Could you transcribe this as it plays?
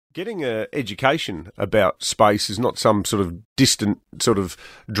Getting an education about space is not some sort of distant sort of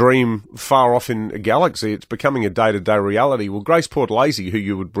dream far off in a galaxy. It's becoming a day-to-day reality. Well, Grace Portolesi, who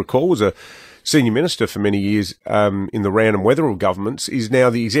you would recall was a senior minister for many years in the Round and Wetherill governments, is now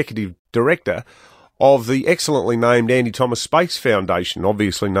the executive director of the excellently named Andy Thomas Space Foundation,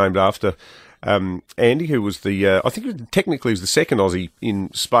 obviously named after Andy, who was I think technically was the second Aussie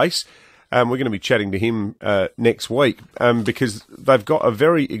in space. We're going to be chatting to him next week because they've got a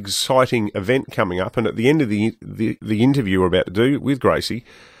very exciting event coming up. And at the end of the interview we're about to do with Gracie,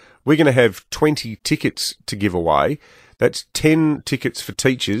 we're going to have 20 tickets to give away. That's 10 tickets for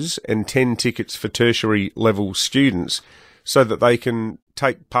teachers and 10 tickets for tertiary level students so that they can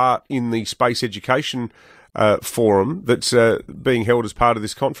take part in the space education forum that's being held as part of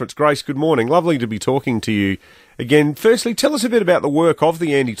this conference. Grace, good morning. Lovely to be talking to you again. Firstly, tell us a bit about the work of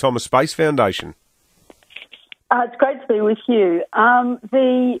the Andy Thomas Space Foundation. It's great to be with you.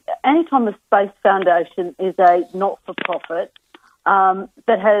 The Andy Thomas Space Foundation is a not-for-profit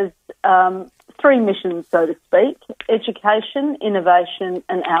that has three missions, so to speak: education, innovation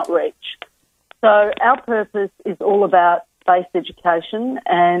and outreach. So our purpose is all about space education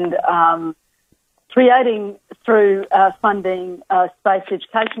and creating, through funding space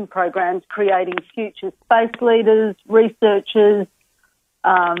education programs, creating future space leaders, researchers,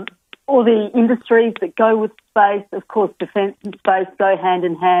 all the industries that go with space. Of course, defence and space go hand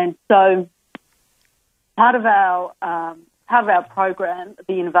in hand. So part of our program,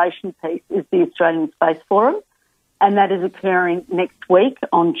 the innovation piece, is the Australian Space Forum, and that is occurring next week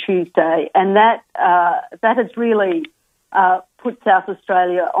on Tuesday. And that has really put South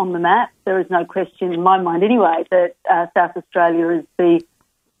Australia on the map. There is no question in my mind anyway that South Australia is the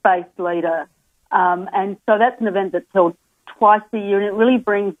space leader. And so that's an event that's held twice a year, and it really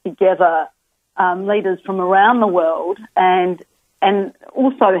brings together leaders from around the world and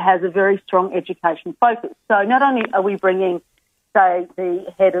also has a very strong education focus. So not only are we bringing, say,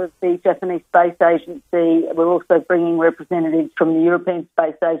 the head of the Japanese Space Agency, we're also bringing representatives from the European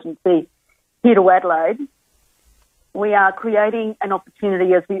Space Agency here to Adelaide. We are creating an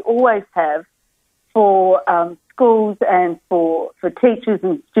opportunity, as we always have, for schools and for teachers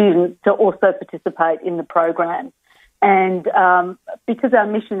and students to also participate in the program. And because our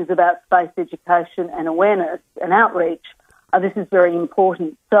mission is about space education and awareness and outreach, this is very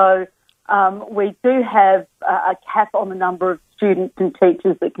important. So we do have a cap on the number of students and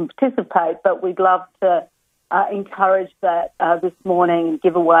teachers that can participate, but we'd love to encourage that this morning and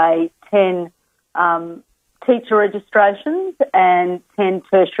give away 10 teacher registrations and 10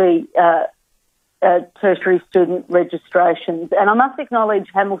 tertiary student registrations. And I must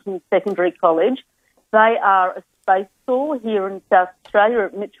acknowledge Hamilton Secondary College. They are a space school here in South Australia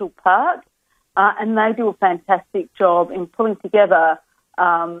at Mitchell Park, and they do a fantastic job in pulling together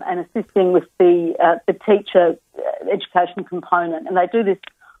and assisting with the teacher education component. And they do this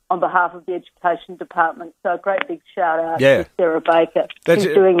on behalf of the Education Department. So a great big shout out to Sarah Baker who's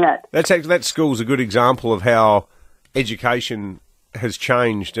doing that. That school's a good example of how education has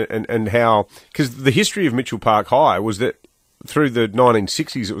changed and how, because the history of Mitchell Park High was that through the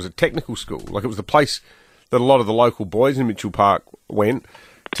 1960s it was a technical school. Like, it was the place that a lot of the local boys in Mitchell Park went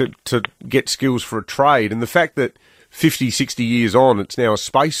to get skills for a trade. And the fact that 50, 60 years on it's now a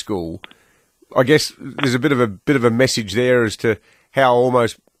space school, I guess there's a bit of a message there as to how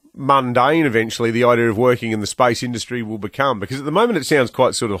almost mundane eventually the idea of working in the space industry will become, because at the moment it sounds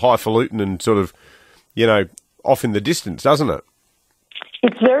quite sort of highfalutin and sort of, off in the distance, doesn't it?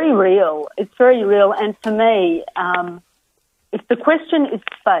 It's very real. And for me, if the question is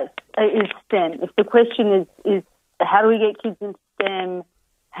space, is STEM, if the question is how do we get kids in STEM,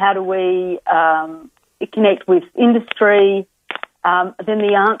 how do we connect with industry, then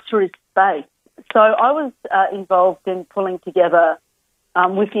the answer is space. So I was involved in pulling together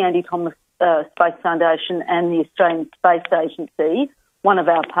with the Andy Thomas Space Foundation and the Australian Space Agency, one of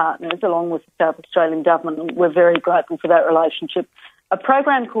our partners, along with the South Australian Government, and we're very grateful for that relationship, a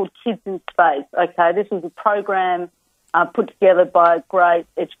program called Kids in Space. Okay, this was a program put together by a great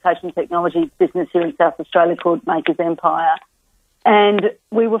education technology business here in South Australia called Makers Empire. And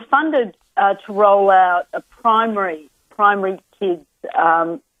we were funded to roll out a primary kids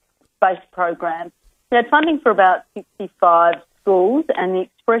space program. We had funding for about 65 schools, and the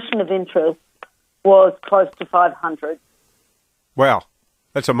expression of interest was close to 500. Wow,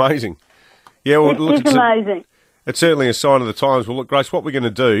 that's amazing. Yeah, well, it's amazing. It's certainly a sign of the times. Well, look, Grace, what we're going to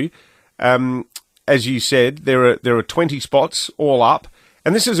do, as you said, there are 20 spots all up,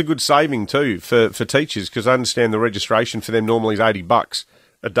 and this is a good saving too for teachers, because I understand the registration for them normally is $80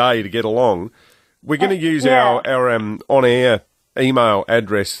 a day to get along. We're going to use our on-air email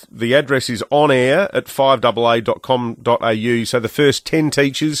address. The address is onair@5AA.com.au. So the first 10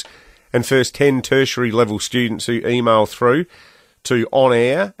 teachers and first 10 tertiary level students who email through to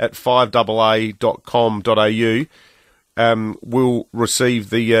onair@5AA.com.au will receive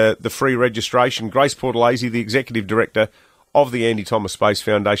the free registration. Grace Portolesi, the Executive Director of the Andy Thomas Space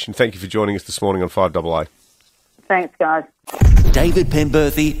Foundation, thank you for joining us this morning on 5AA. Thanks, guys. David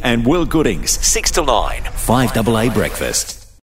Penberthy and Will Goodings, 6 to 9, 5AA Breakfast.